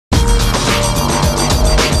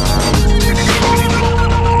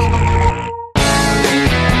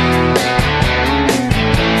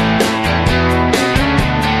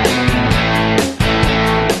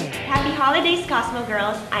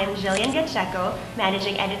Pacheco,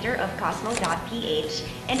 Managing Editor of Cosmo.ph,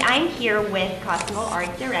 and I'm here with Cosmo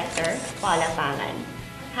Art Director, Paula Pangan.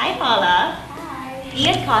 Hi, Paula. Hi. We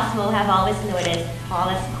at Cosmo have always noticed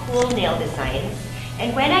Paula's cool nail designs,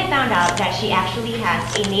 and when I found out that she actually has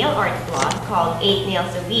a nail art blog called 8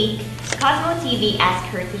 Nails a Week, CosmoTV asked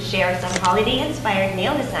her to share some holiday-inspired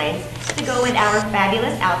nail designs to go with our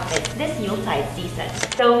fabulous outfits this Yuletide season.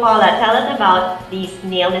 So Paula, tell us about these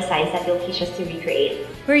nail designs that you'll teach us to recreate.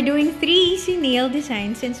 We're doing 3 easy nail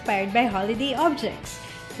designs inspired by holiday objects,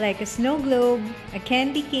 like a snow globe, a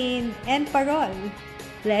candy cane, and parol.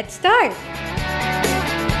 Let's start!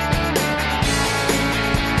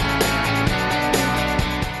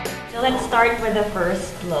 So let's start with the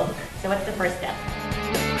first look. So what's the first step?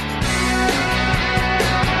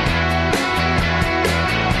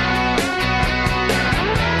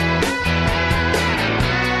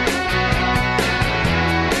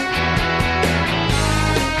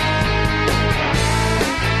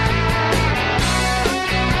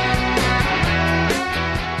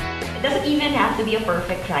 It doesn't even have to be a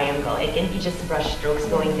perfect triangle. It can be just brush strokes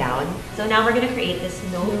going down. So now we're going to create this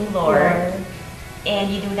snow floor.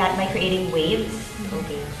 And you do that by creating waves,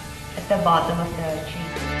 okay, at the bottom of the tree.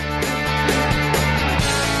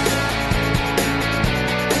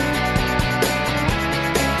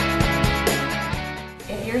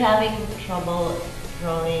 If you're having trouble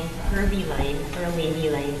drawing a curvy line or a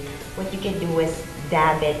wavy line, what you can do is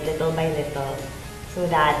dab it little by little so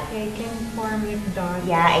that... It can form like dots.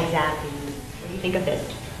 Yeah, exactly. What do you think of this?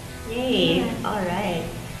 Yay! Yeah. Alright.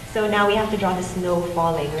 So now we have to draw the snow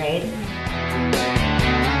falling, right?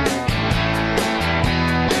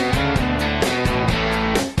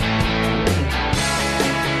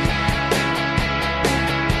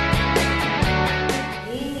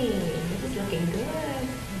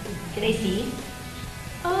 Can I see?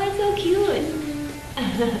 Oh, it's so cute!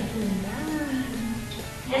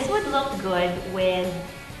 This would look good with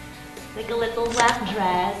like a little black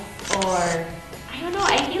dress or I don't know,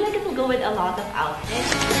 I feel like it will go with a lot of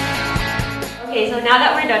outfits. Okay, so now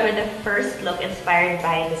that we're done with the first look inspired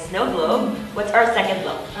by the snow globe, what's our second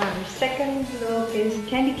look? Our second look is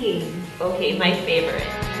candy cane. Okay, my favorite.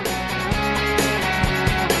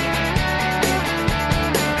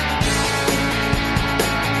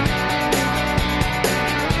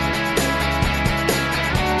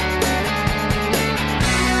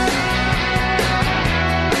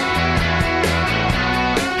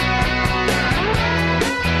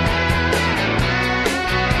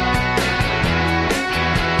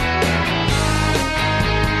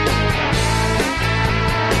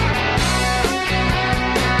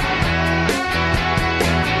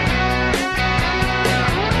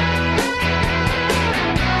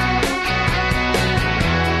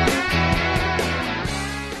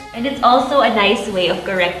 And it's also a nice way of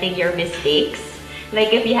correcting your mistakes.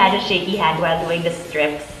 Like if you had a shaky hand while doing the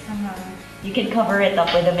strips, you can cover it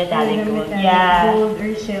up with a metallic gold. Yeah. Gold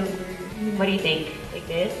or silver. What do you think? Like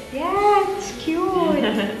this? Yeah, it's cute.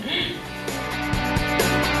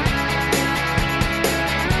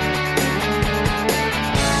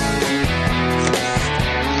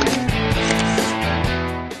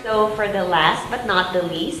 So for the last but not the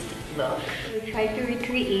least look, We'll try to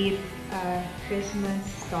recreate a Christmas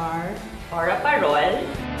star. or a parol.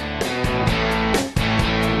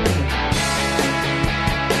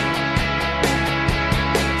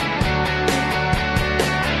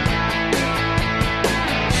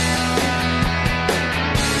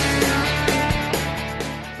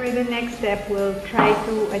 For the next step, we'll try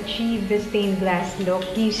to achieve the stained glass look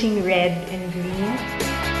using red and green.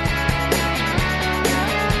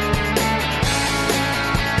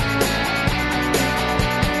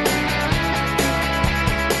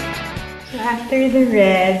 So after the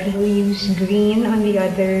red, we'll use green on the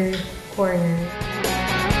other corner.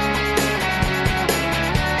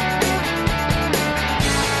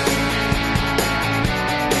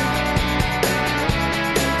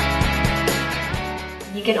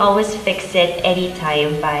 You can always fix it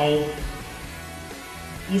anytime by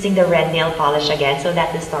using the red nail polish again so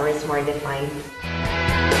that the star is more defined.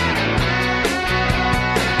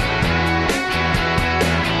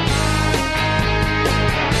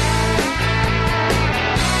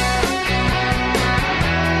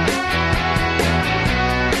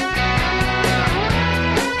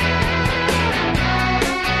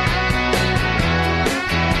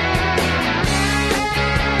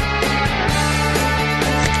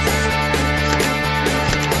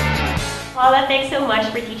 Paula, thanks so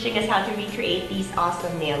much for teaching us how to recreate these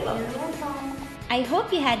awesome nail looks. I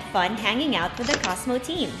hope you had fun hanging out with the Cosmo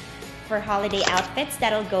team. For holiday outfits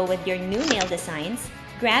that'll go with your new nail designs,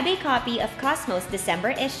 grab a copy of Cosmo's December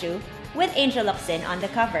issue with Angel Locsin on the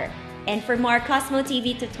cover. And for more Cosmo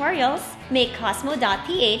TV tutorials, make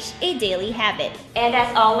Cosmo.ph a daily habit. And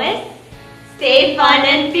as always, stay fun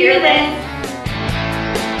and fearless!